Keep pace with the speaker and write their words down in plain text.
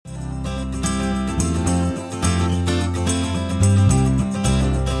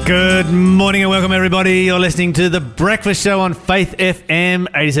Good morning and welcome everybody. You're listening to The Breakfast Show on Faith FM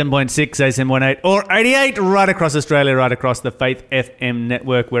 87.6, 87.8 or 88 right across Australia, right across the Faith FM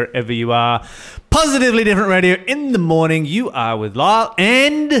network, wherever you are. Positively Different Radio in the morning. You are with Lyle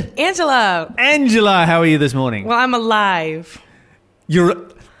and... Angela. Angela, how are you this morning? Well, I'm alive.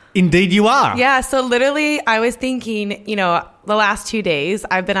 Indeed you are. Yeah, so literally I was thinking, the last 2 days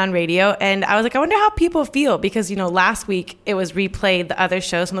I've been on radio and I was like, I wonder how people feel because, last week it was replayed the other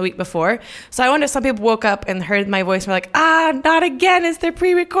shows from the week before. So I wonder if some people woke up and heard my voice and were like, not again. It's their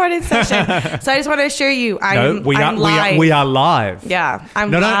pre-recorded session. So I just want to assure you, I'm live. We are live. Yeah, I'm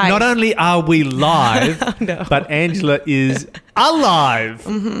live. Not only are we live, No. but Angela is alive.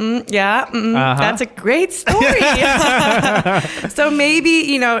 Mm-hmm. Yeah, That's a great story. So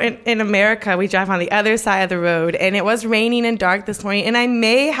maybe, in America, we drive on the other side of the road and it was raining and dark this morning and I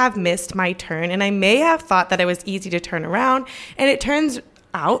may have missed my turn and I may have thought that it was easy to turn around. And it turns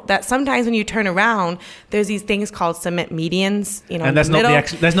out that sometimes when you turn around, there's these things called cement medians, and that's not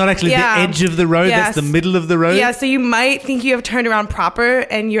actually the edge of the road. Yes. That's the middle of the road. Yeah, so you might think you have turned around proper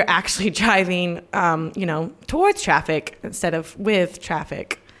and you're actually driving, towards traffic instead of with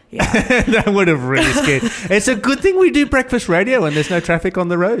traffic. Yeah. That would have really scared. It's a good thing we do breakfast radio and there's no traffic on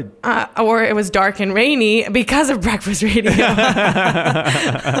the road. Or it was dark and rainy because of breakfast radio.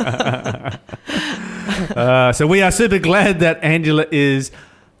 So we are super glad that Angela is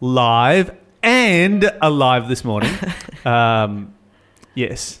live and alive this morning.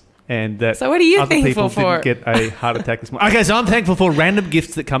 Yes. And that so what are you other thankful people for? didn't get a heart attack this morning. Okay, so I'm thankful for random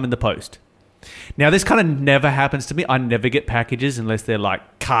gifts that come in the post. Now, this kind of never happens to me. I never get packages unless they're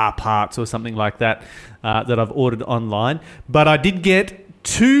like car parts or something like that that I've ordered online. But I did get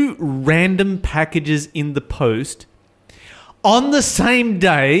 2 random packages in the post on the same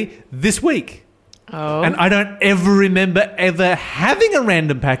day this week. Oh. And I don't ever remember ever having a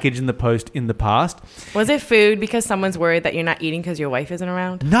random package in the post in the past. Was it food because someone's worried that you're not eating because your wife isn't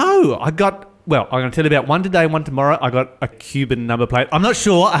around? No, I'm going to tell you about one today, one tomorrow. I got a Cuban number plate. I'm not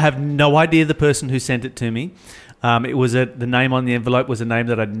sure. I have no idea the person who sent it to me. It was the name on the envelope was a name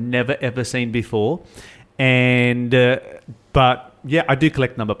that I'd never, ever seen before. But yeah, I do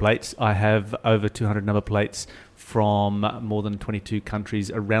collect number plates. I have over 200 number plates from more than 22 countries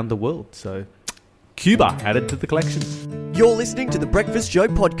around the world. So Cuba added to the collection. You're listening to the Breakfast Show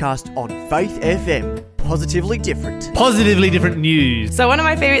podcast on Faith FM. Positively different. Positively different news. So one of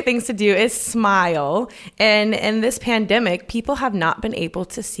my favorite things to do is smile. And in this pandemic, people have not been able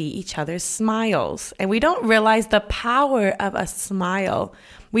to see each other's smiles. And we don't realize the power of a smile.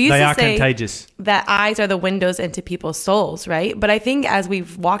 We used to say contagious. That eyes are the windows into people's souls, right? But I think as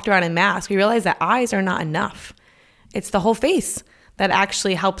we've walked around in masks, we realize that eyes are not enough. It's the whole face that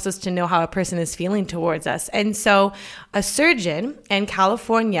actually helps us to know how a person is feeling towards us. And so a surgeon in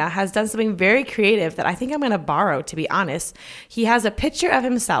California has done something very creative that I think I'm going to borrow, to be honest. He has a picture of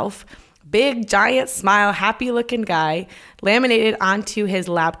himself, big, giant smile, happy looking guy, laminated onto his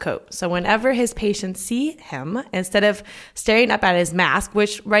lab coat. So whenever his patients see him, instead of staring up at his mask,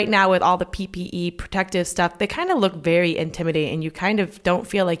 which right now with all the PPE protective stuff, they kind of look very intimidating and you kind of don't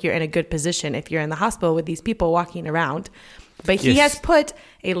feel like you're in a good position if you're in the hospital with these people walking around. But he has put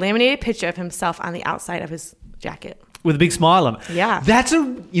a laminated picture of himself on the outside of his jacket. With a big smile on it. Yeah.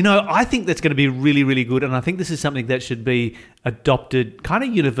 I think that's going to be really, really good. And I think this is something that should be adopted kind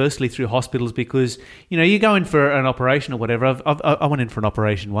of universally through hospitals because, you go in for an operation or whatever. I went in for an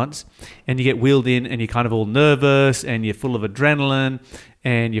operation once and you get wheeled in and you're kind of all nervous and you're full of adrenaline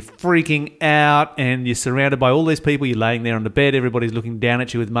and you're freaking out and you're surrounded by all these people. You're laying there on the bed. Everybody's looking down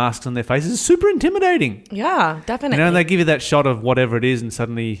at you with masks on their faces. It's super intimidating. Yeah, definitely. And they give you that shot of whatever it is and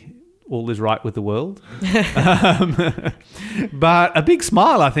suddenly all is right with the world. But a big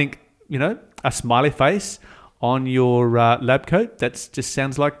smile, I think, a smiley face on your lab coat, that just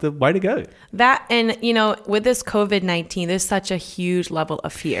sounds like the way to go. That, and with this COVID-19, there's such a huge level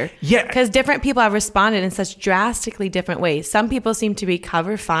of fear. Yeah. Because different people have responded in such drastically different ways. Some people seem to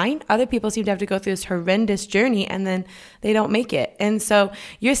recover fine. Other people seem to have to go through this horrendous journey and then they don't make it. And so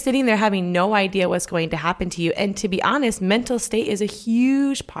you're sitting there having no idea what's going to happen to you. And to be honest, mental state is a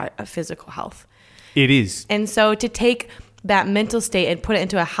huge part of physical health. It is. And so to take that mental state and put it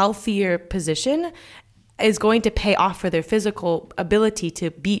into a healthier position is going to pay off for their physical ability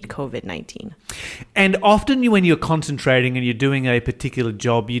to beat COVID-19. And often when you're concentrating and you're doing a particular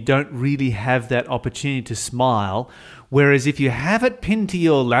job, you don't really have that opportunity to smile. Whereas if you have it pinned to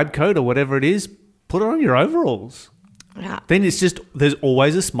your lab coat or whatever it is, put it on your overalls. Yeah. Then it's just, there's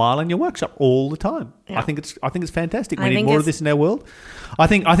always a smile in your workshop all the time. Yeah. I think it's fantastic. We need more of this in our world. I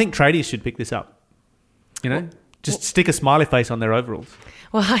think tradies should pick this up. Just stick a smiley face on their overalls.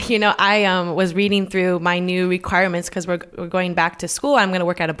 Well, I was reading through my new requirements because we're going back to school. I'm going to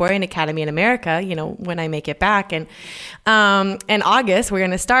work at a boarding academy in America, when I make it back. And in August, we're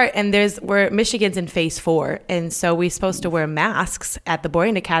going to start. And Michigan's in phase 4. And so we're supposed to wear masks at the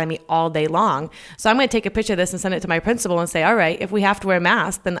boarding academy all day long. So I'm going to take a picture of this and send it to my principal and say, all right, if we have to wear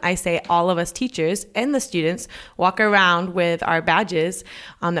masks, then I say all of us teachers and the students walk around with our badges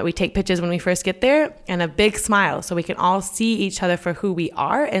that we take pictures when we first get there and a big smile so we can all see each other for who we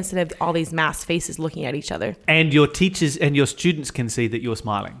are instead of all these masked faces looking at each other. And your teachers and your students can see that you're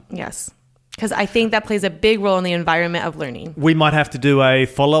smiling. Yes, because I think that plays a big role in the environment of learning. We might have to do a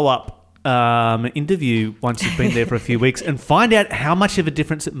follow-up interview once you've been there for a few weeks and find out how much of a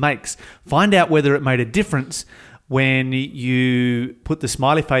difference it makes. Find out whether it made a difference when you put the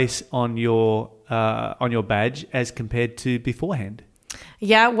smiley face on your badge as compared to beforehand.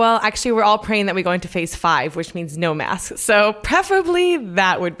 Yeah, well, actually, we're all praying that we go into phase 5, which means no masks. So preferably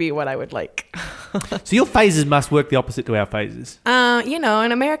that would be what I would like. So your phases must work the opposite to our phases.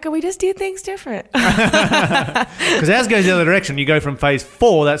 In America, we just do things different. Because ours goes the other direction. You go from phase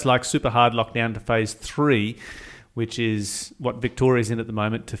 4, that's like super hard lockdown, to phase 3, which is what Victoria's in at the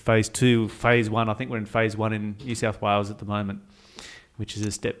moment, to phase 2, phase 1. I think we're in phase 1 in New South Wales at the moment, which is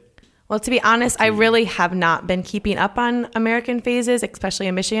a step. Well, to be honest, I really have not been keeping up on American phases, especially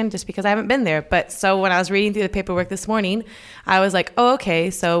in Michigan, just because I haven't been there. But so when I was reading through the paperwork this morning, I was like, oh, okay,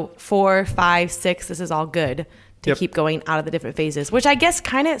 so 4, 5, 6, this is all good to keep going out of the different phases, which I guess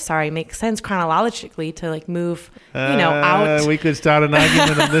makes sense chronologically to move, out. We could start an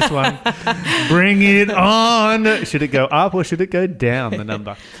argument on this one. Bring it on. Should it go up or should it go down, the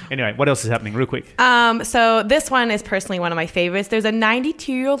number? Anyway, what else is happening real quick? So this one is personally one of my favorites. There's a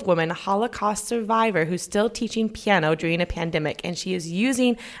 92-year-old woman, Holocaust survivor, who's still teaching piano during a pandemic, and she is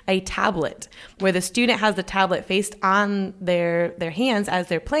using a tablet where the student has the tablet faced on their hands as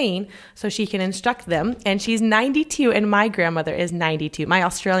they're playing so she can instruct them. And she's 92, and my grandmother is 92. My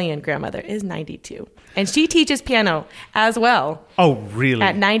Australian grandmother is 92. And she teaches piano as well. Oh, really?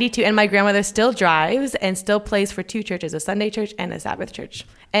 At 92. And my grandmother still drives and still plays for 2 churches, a Sunday church and a Sabbath church,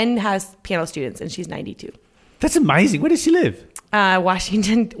 and has piano students, and she's 92. That's amazing. Where does she live?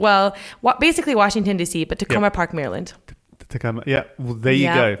 Washington. Well, basically Washington, D.C., but Tacoma Park, Maryland. Tacoma. Yeah. Well, there you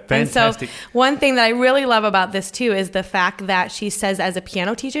go. Fantastic. And so one thing that I really love about this too is the fact that she says as a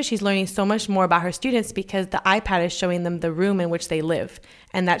piano teacher, she's learning so much more about her students because the iPad is showing them the room in which they live.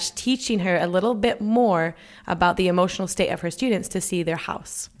 And that's teaching her a little bit more about the emotional state of her students to see their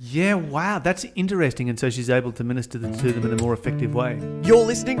house. Yeah, wow. That's interesting. And so she's able to minister to them in a more effective way. You're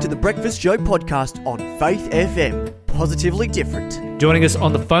listening to the Breakfast Show podcast on Faith FM. Positively different. Joining us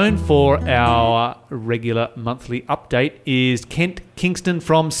on the phone for our regular monthly update is Kent Kingston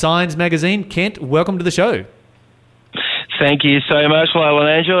from Signs Magazine. Kent, welcome to the show. Thank you so much, Lyle and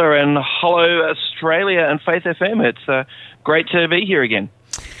Angela, and hello, Australia and Faith FM. It's great to be here again.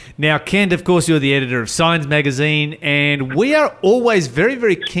 Now, Kent, of course, you're the editor of Signs Magazine, and we are always very,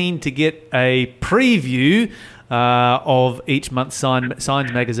 very keen to get a preview of each month's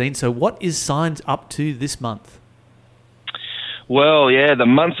Signs Magazine. So what is Signs up to this month? Well, yeah, the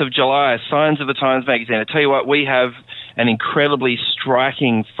month of July, Signs of the Times Magazine. I tell you what, we have an incredibly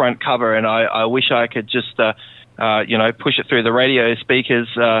striking front cover, and I wish I could just push it through the radio speakers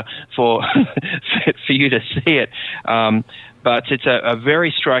for you to see it. But it's a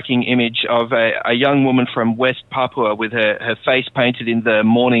very striking image of a young woman from West Papua with her face painted in the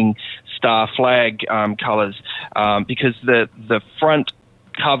Morning Star flag colours, because the front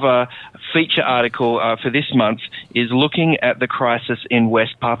cover feature article for this month is looking at the crisis in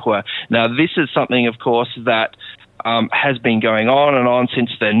West Papua. Now, this is something, of course, that has been going on and on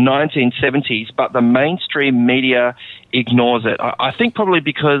since the 1970s, but the mainstream media ignores it. I think probably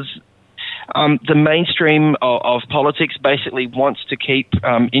because the mainstream of politics basically wants to keep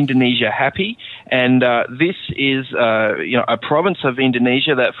Indonesia happy, and this is a province of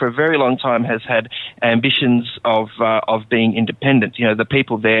Indonesia that for a very long time has had ambitions of being independent. The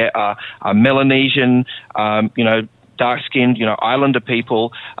people there are Melanesian, dark-skinned, islander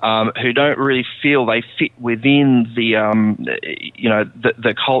people who don't really feel they fit within the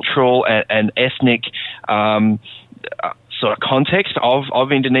cultural and ethnic sort of context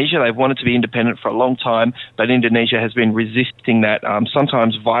of Indonesia. They've wanted to be independent for a long time, but Indonesia has been resisting that,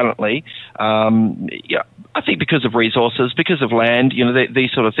 sometimes violently. I think because of resources, because of land,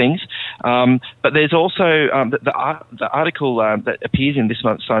 these sort of things. But there's also the article that appears in this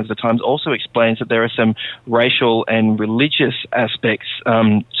month's Signs of the Times also explains that there are some racial and religious aspects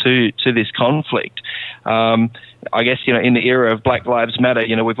to this conflict. I guess, in the era of Black Lives Matter,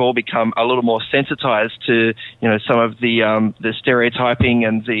 we've all become a little more sensitized to, some of the stereotyping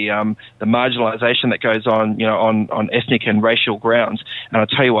and the marginalization that goes on, on ethnic and racial grounds. And I'll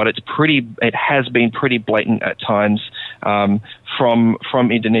tell you what, it has been pretty blatant at times,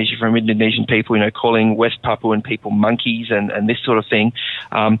 from Indonesia, from Indonesian people, calling West Papuan people monkeys and this sort of thing.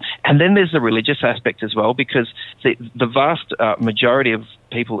 And then there's the religious aspect as well, because the vast majority of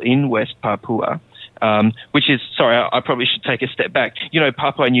people in West Papua, which is, sorry, I probably should take a step back.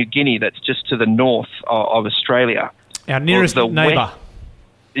 Papua New Guinea, that's just to the north of Australia. Our nearest neighbour.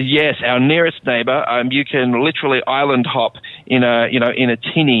 Yes, our nearest neighbour. You can literally island hop in a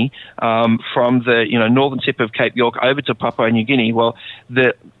tinny from the northern tip of Cape York over to Papua New Guinea. Well,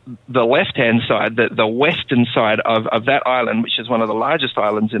 the left-hand side, the western side of that island, which is one of the largest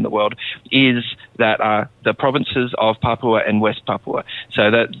islands in the world, is that the provinces of Papua and West Papua.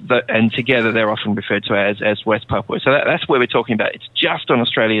 So and together they're often referred to as West Papua. So that's where we're talking about. It's just on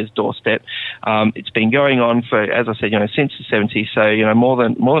Australia's doorstep. It's been going on for, as I said, since the 70s. So more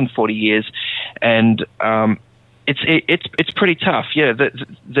than 40 years, and it's pretty tough. Yeah,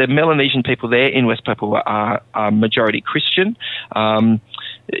 the Melanesian people there in West Papua are majority Christian.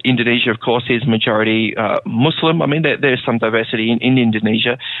 Indonesia, of course, is majority Muslim. I mean, there's some diversity in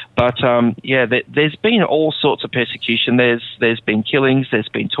Indonesia, but there's been all sorts of persecution. There's been killings, there's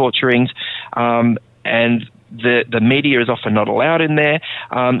been torturings, and the media is often not allowed in there.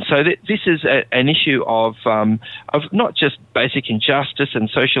 So this is an issue of not just basic injustice and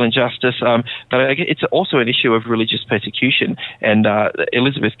social injustice, but it's also an issue of religious persecution. And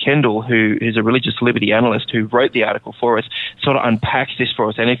Elizabeth Kendall, who's a religious liberty analyst who wrote the article for us, sort of unpacks this for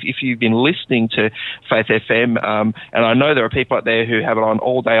us. And if you've been listening to Faith FM, and I know there are people out there who have it on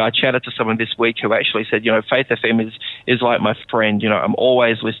all day. I chatted to someone this week who actually said, Faith FM is like my friend. I'm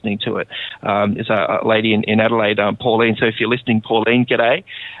always listening to it. There's a lady in Adelaide, Pauline. So if you're listening, Pauline, g'day.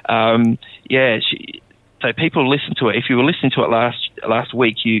 So people listen to it. If you were listening to it last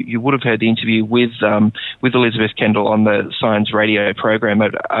week, you would have heard the interview with Elizabeth Kendall on the Science Radio program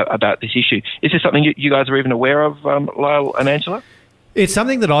about this issue. Is this something you guys are even aware of, Lyle and Angela? It's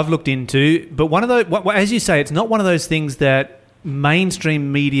something that I've looked into, but one of those, as you say, it's not one of those things that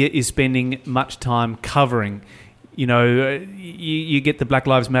mainstream media is spending much time covering. You get the Black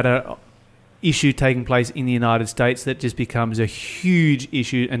Lives Matter issue taking place in the United States that just becomes a huge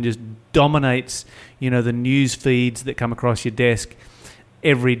issue and just dominates, the news feeds that come across your desk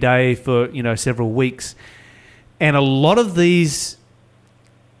every day for, several weeks. And a lot of these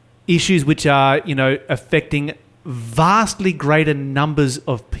issues which are, affecting vastly greater numbers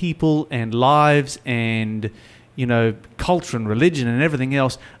of people and lives and, culture and religion and everything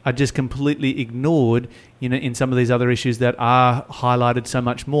else are just completely ignored, in some of these other issues that are highlighted so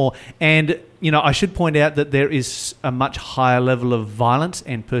much more. And, I should point out that there is a much higher level of violence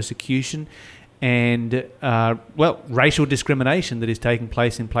and persecution and, racial discrimination that is taking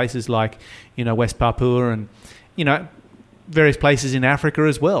place in places like, West Papua and, various places in Africa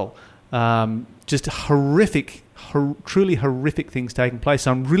as well. Just truly horrific things taking place.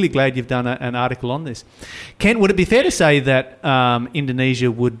 So I'm really glad you've done an article on this. Ken, would it be fair to say that Indonesia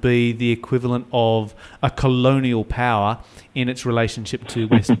would be the equivalent of a colonial power in its relationship to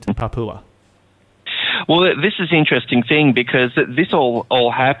West Papua? Well, this is an interesting thing because this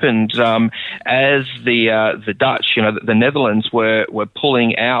all happened as the Dutch, the Netherlands were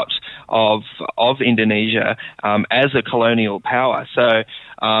pulling out of Indonesia as a colonial power. So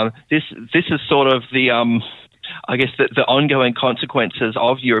this is sort of the the ongoing consequences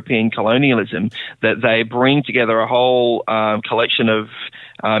of European colonialism, that they bring together a whole collection of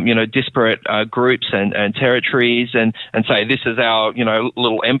disparate groups and territories and say this is our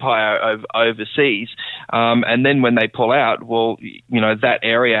little empire overseas, and then when they pull out, well, that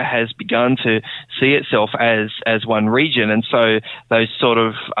area has begun to see itself as one region, and so those sort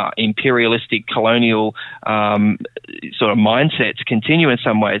of imperialistic colonial sort of mindsets continue in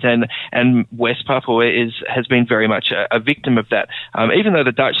some ways, and West Papua has been very much a victim of that. Even though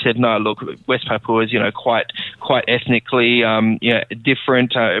the Dutch said no, look, West Papua is quite ethnically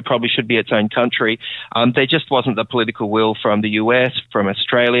different. It probably should be its own country. There just wasn't the political will from the US, from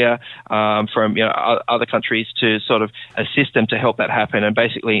Australia, from other countries to sort of assist them to help that happen. And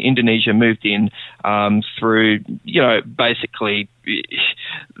basically, Indonesia moved in through basically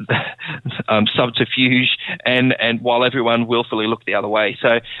subterfuge, and while everyone willfully looked the other way.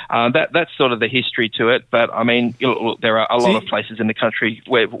 So that's sort of the history to it. But I mean, look, there are a lot of places in the country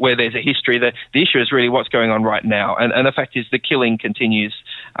where there's a history. The issue is really what's going on right now, and the fact is the killing continues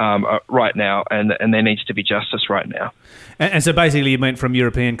right now, and there needs to be justice right now. And so basically, you went from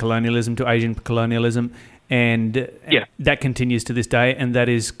European colonialism to Asian colonialism, And Yeah. that continues to this day, and that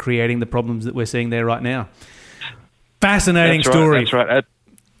is creating the problems that we're seeing there right now. Fascinating story. That's right.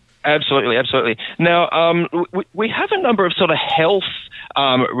 Absolutely, absolutely. Now, we have a number of sort of health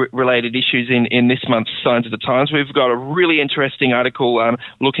related issues in this month's Signs of the Times. We've got a really interesting article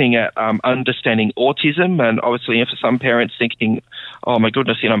looking at understanding autism, and obviously for some parents thinking, oh my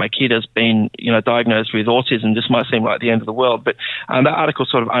goodness, my kid has been diagnosed with autism. This might seem like the end of the world, but that article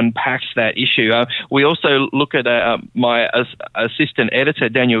sort of unpacks that issue. We also look at my assistant editor,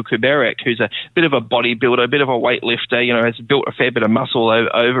 Daniel Kubarek, who's a bit of a bodybuilder, a bit of a weightlifter, has built a fair bit of muscle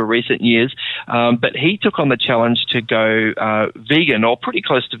over recent years, but he took on the challenge to go vegan, or pretty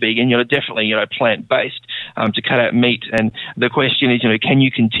close to vegan, definitely plant-based, to cut out meat. And the question is, can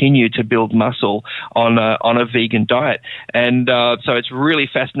you continue to build muscle on a vegan diet? And so it's really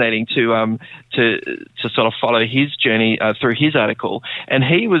fascinating to sort of follow his journey through his article. And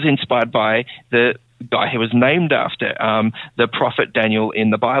he was inspired by the guy who was named after, the prophet Daniel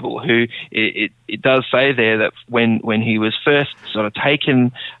in the Bible, who it does say there that when he was first sort of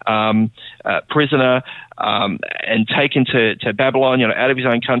taken prisoner and taken to Babylon, out of his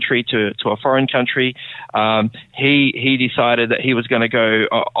own country to a foreign country, he decided that he was going to go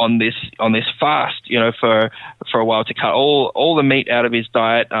on this fast, for a while, to cut all the meat out of his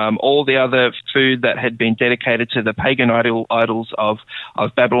diet, all the other food that had been dedicated to the pagan idols of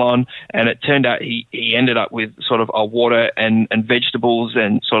Babylon, and it turned out he ended up with sort of a water and vegetables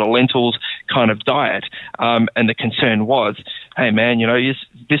and sort of lentils kind of diet, and the concern was, hey man,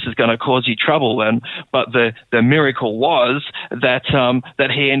 this is going to cause you trouble, but the miracle was that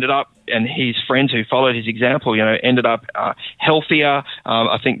he ended up, and his friends who followed his example, ended up healthier.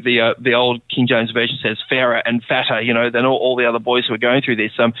 I think the old King James Version says fairer and fatter, than all the other boys who were going through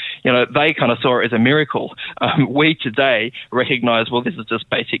this. They kind of saw it as a miracle. We today recognize, well, this is just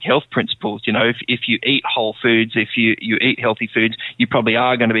basic health principles. If you eat whole foods, if you eat healthy foods, you probably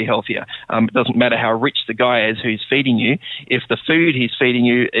are going to be healthier. It doesn't matter how rich the guy is who's feeding you. If the food he's feeding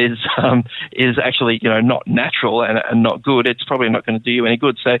you is actually, not natural and not good, it's probably not going to do you any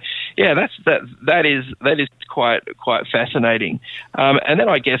good. So, yeah, that is quite fascinating. And then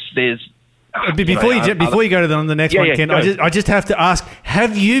I guess there's before you go to the next one, Ken, I just have to ask: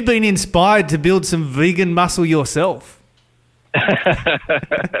 have you been inspired to build some vegan muscle yourself?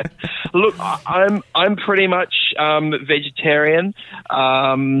 Look, I'm pretty much vegetarian,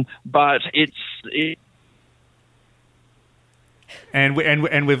 but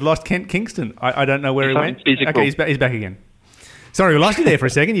and we've lost Kent Kingston. I don't know where he went. Physical. Okay, he's back again. Sorry, we lost you there for a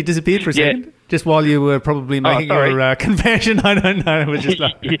second. You disappeared for a second, just while you were probably making your confession. I don't know. It was just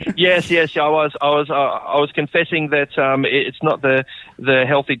yes. I was confessing that it's not the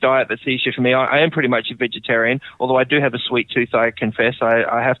healthy diet that's the issue for me. I am pretty much a vegetarian, although I do have a sweet tooth. I confess.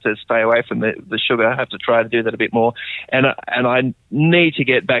 I have to stay away from the sugar. I have to try to do that a bit more, and I need to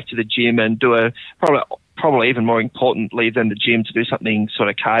get back to the gym and do probably even more importantly than the gym, to do something sort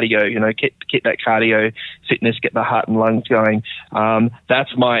of cardio, get that cardio fitness, get the heart and lungs going.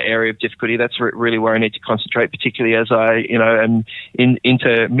 That's my area of difficulty. That's really where I need to concentrate, particularly as I, am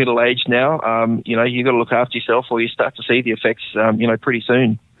into middle age now. You've got to look after yourself, or you start to see the effects, pretty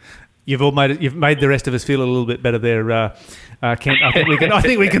soon. You've made the rest of us feel a little bit better there, Kent. I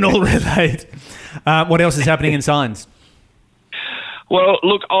think we can all relate. What else is happening in Signs? Well,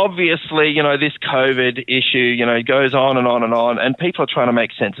 look, obviously, this COVID issue, goes on and on and on, and people are trying to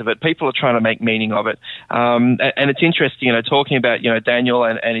make sense of it. People are trying to make meaning of it. And it's interesting, talking about, Daniel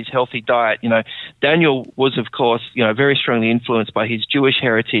and his healthy diet. Daniel was, of course, very strongly influenced by his Jewish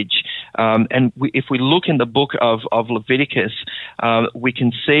heritage. And if we look in the book of Leviticus, we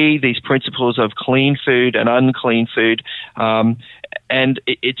can see these principles of clean food and unclean food. And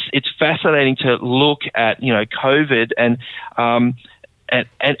it's fascinating to look at, COVID and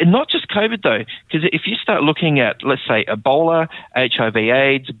not just COVID, though, because if you start looking at, let's say, Ebola,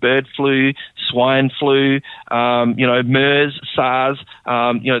 HIV/AIDS, bird flu, swine flu, MERS, SARS,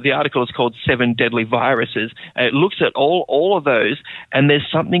 the article is called 7 Deadly Viruses. It looks at all of those, and there's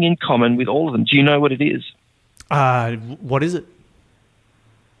something in common with all of them. Do you know what it is? What is it?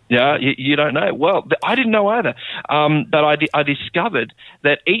 Yeah, you don't know. Well, I didn't know either. But I discovered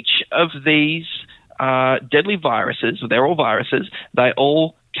that each of these deadly viruses, they're all viruses, they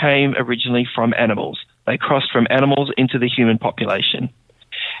all came originally from animals. They crossed from animals into the human population.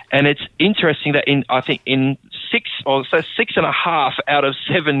 And it's interesting that in 6.5 out of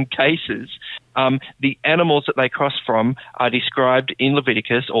 7 cases, the animals that they cross from are described in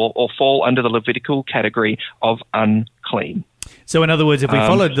Leviticus or fall under the Levitical category of unclean. So in other words, if we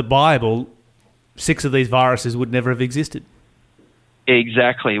followed the Bible, 6 of these viruses would never have existed.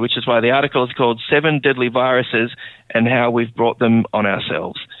 Exactly, which is why the article is called 7 Deadly Viruses and How We've Brought Them on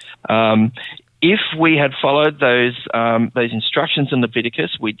Ourselves. If we had followed those instructions in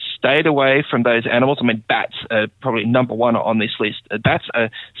Leviticus, we'd stayed away from those animals. I mean, bats are probably number one on this list. Bats are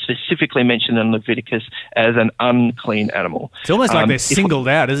specifically mentioned in Leviticus as an unclean animal. It's almost like they're singled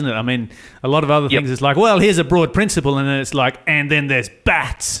out, isn't it? I mean, a lot of other things, it's like, well, here's a broad principle, and then it's like, and then there's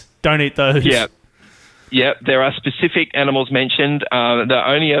bats. Don't eat those. Yeah. Yeah, there are specific animals mentioned. There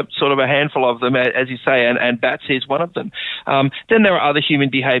are only sort of a handful of them, as you say, and bats is one of them. Then there are other human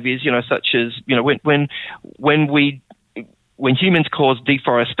behaviours, such as when humans cause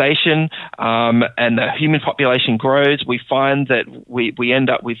deforestation and the human population grows, we find that we end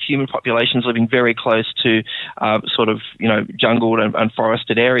up with human populations living very close to jungled and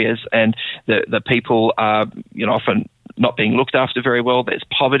forested areas, and the people are often not being looked after very well. There's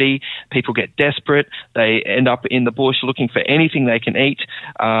poverty. People get desperate. They end up in the bush looking for anything they can eat,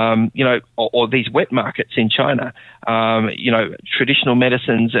 or these wet markets in China, traditional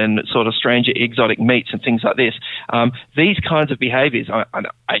medicines and sort of stranger exotic meats and things like this. These kinds of behaviours,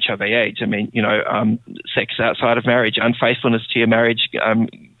 HIV/AIDS, sex outside of marriage, unfaithfulness to your marriage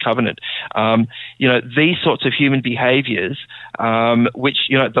covenant, these sorts of human behaviours, which,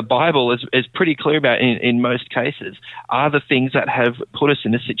 the Bible is pretty clear about in most cases, are the things that have put us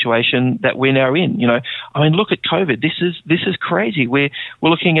in the situation that we're now in. Look at COVID. This is crazy. We're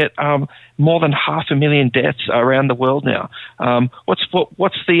looking at more than 500,000 deaths around the world now. What's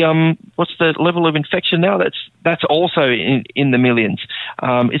the level of infection now? That's also in the millions.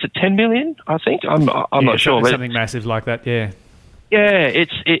 Is it 10 million? I think I'm not sure. Something massive like that. Yeah. Yeah,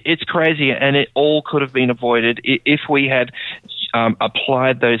 it's crazy, and it all could have been avoided if we had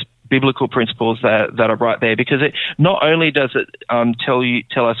applied those biblical principles that are right there, because it not only does it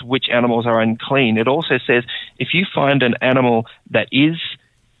tell us which animals are unclean, it also says if you find an animal that is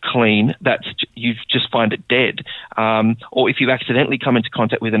clean, you just find it dead, or if you accidentally come into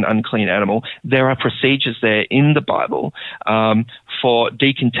contact with an unclean animal, there are procedures there in the Bible for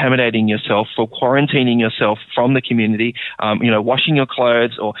decontaminating yourself, for quarantining yourself from the community, washing your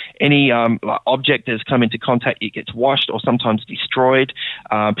clothes, or any object that has come into contact, it gets washed or sometimes destroyed,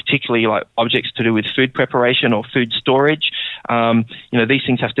 particularly like objects to do with food preparation or food storage. These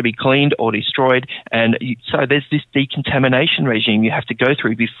things have to be cleaned or destroyed, and so there's this decontamination regime you have to go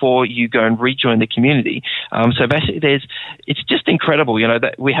through before you go and rejoin the community. So basically it's just incredible,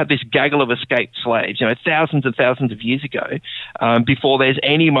 that we have this gaggle of escaped slaves, thousands and thousands of years ago, before there's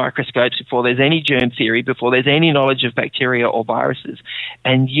any microscopes, before there's any germ theory, before there's any knowledge of bacteria or viruses.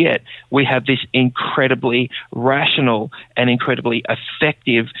 And yet we have this incredibly rational and incredibly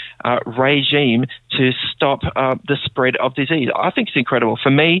effective regime to stop the spread of disease. I think it's incredible.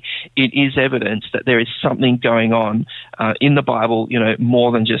 For me, it is evidence that there is something going on in the Bible,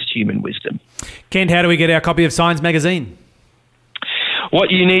 more than just human wisdom. Kent, how do we get our copy of Signs Magazine? What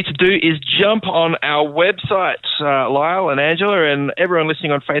you need to do is jump on our website, Lyle and Angela, and everyone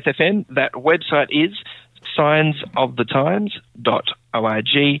listening on Faith FM. That website is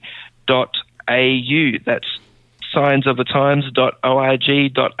signsofthetimes.org.au. That's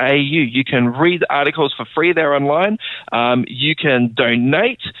signsofthetimes.org.au. You can read the articles for free there online. You can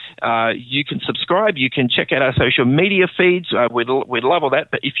donate. You can subscribe. You can check out our social media feeds. We'd love all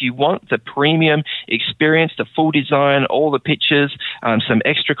that. But if you want the premium experience, the full design, all the pictures, some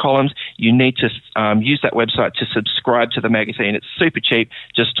extra columns, you need to use that website to subscribe to the magazine. It's super cheap,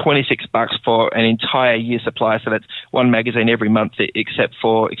 just $26 for an entire year supply. So that's one magazine every month except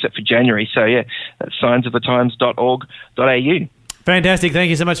for January. So yeah, that's signsofthetimes.org.au. Fantastic. Thank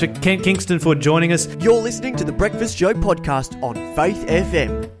you so much for Kent Kingston for joining us. You're listening to the Breakfast Show podcast on Faith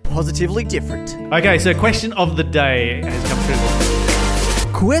FM. Positively different. Okay, so question of the day has come through.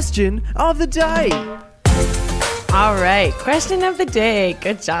 Question of the day. All right, question of the day.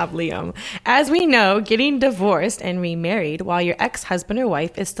 Good job, Liam. As we know, getting divorced and remarried while your ex-husband or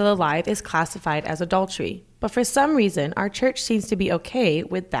wife is still alive is classified as adultery. But for some reason, our church seems to be okay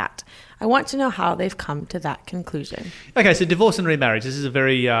with that. I want to know how they've come to that conclusion. Okay, so divorce and remarriage. This is a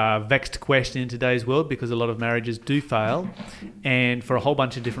very vexed question in today's world because a lot of marriages do fail, and for a whole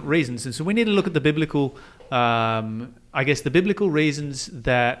bunch of different reasons. And so we need to look at the biblical, the biblical reasons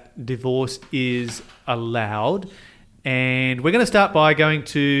that divorce is allowed. And we're going to start by going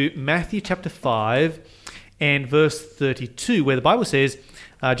to Matthew chapter 5 and verse 32, where the Bible says,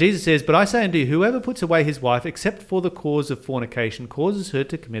 Jesus says, "But I say unto you, whoever puts away his wife, except for the cause of fornication, causes her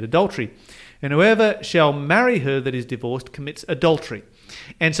to commit adultery. And whoever shall marry her that is divorced commits adultery."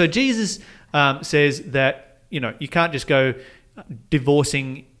 And so Jesus says that, you can't just go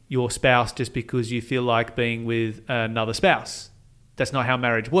divorcing your spouse just because you feel like being with another spouse. That's not how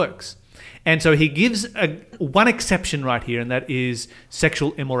marriage works. And so he gives one exception right here, and that is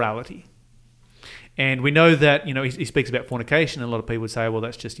sexual immorality. And we know that, he speaks about fornication, and a lot of people would say, well,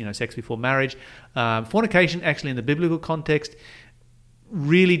 that's just, sex before marriage. Fornication, actually, in the biblical context,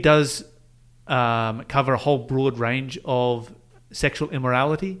 really does cover a whole broad range of sexual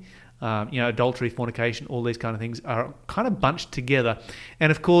immorality. Adultery, fornication, all these kind of things are kind of bunched together.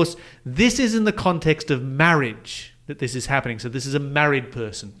 And of course, this is in the context of marriage that this is happening. So this is a married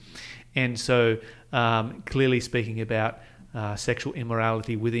person. And so clearly speaking about sexual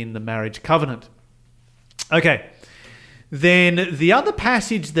immorality within the marriage covenant. Okay, then the other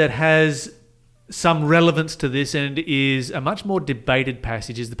passage that has some relevance to this and is a much more debated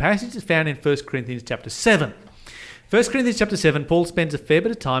passage is the passage that's found in 1 Corinthians chapter 7. 1 Corinthians chapter 7, Paul spends a fair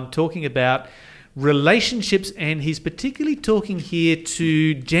bit of time talking about relationships, and he's particularly talking here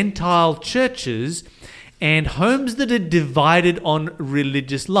to Gentile churches and homes that are divided on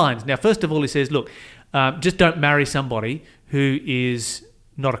religious lines. Now, first of all, he says, look, just don't marry somebody who is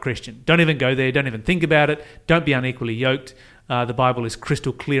not a Christian. Don't even go there. Don't even think about it. Don't be unequally yoked. The Bible is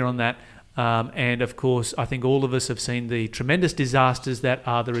crystal clear on that. And of course, I think all of us have seen the tremendous disasters that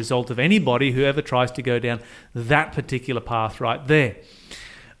are the result of anybody who ever tries to go down that particular path right there.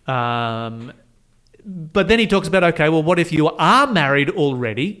 But then he talks about, okay, well, what if you are married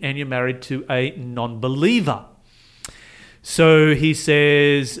already and you're married to a non-believer? So he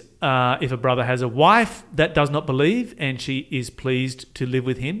says, if a brother has a wife that does not believe and she is pleased to live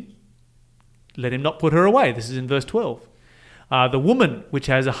with him, let him not put her away. This is in verse 12. The woman which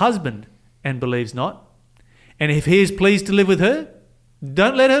has a husband and believes not, and if he is pleased to live with her,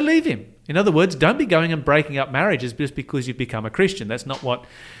 don't let her leave him. In other words, don't be going and breaking up marriages just because you've become a Christian. That's not what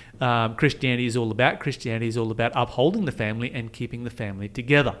Christianity is all about. Christianity is all about upholding the family and keeping the family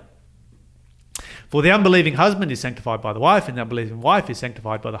together. For the unbelieving husband is sanctified by the wife, and the unbelieving wife is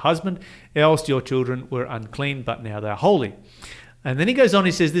sanctified by the husband, else your children were unclean, but now they are holy. And then he goes on,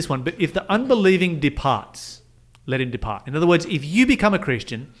 he says this one, but if the unbelieving departs, let him depart. In other words, if you become a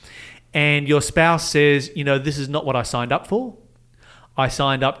Christian and your spouse says, this is not what I signed up for. I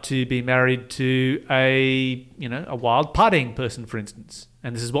signed up to be married to a wild partying person, for instance,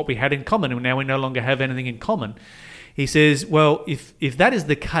 and this is what we had in common, and now we no longer have anything in common. He says, well, if that is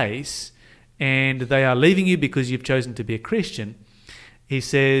the case, and they are leaving you because you've chosen to be a Christian, he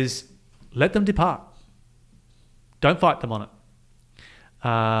says, let them depart. Don't fight them on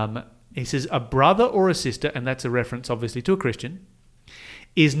it. He says, a brother or a sister, and that's a reference obviously to a Christian,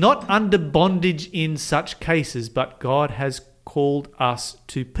 is not under bondage in such cases, but God has called us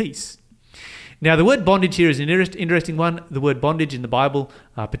to peace. Now, the word bondage here is an interesting one. The word bondage in the Bible,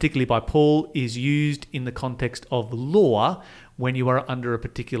 particularly by Paul, is used in the context of law when you are under a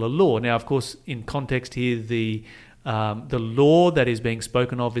particular law. Now, of course, in context here, the law that is being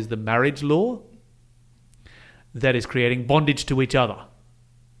spoken of is the marriage law that is creating bondage to each other.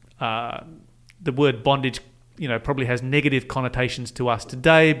 The word bondage, probably has negative connotations to us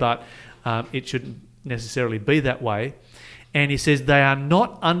today, but it shouldn't necessarily be that way. And he says they are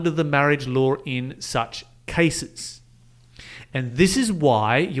not under the marriage law in such cases. And this is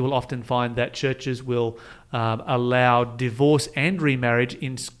why you will often find that churches will allow divorce and remarriage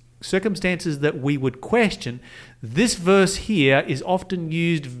in circumstances that we would question. This verse here is often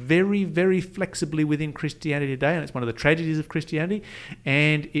used very, very flexibly within Christianity today, and it's one of the tragedies of Christianity,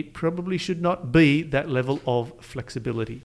 and it probably should not be that level of flexibility.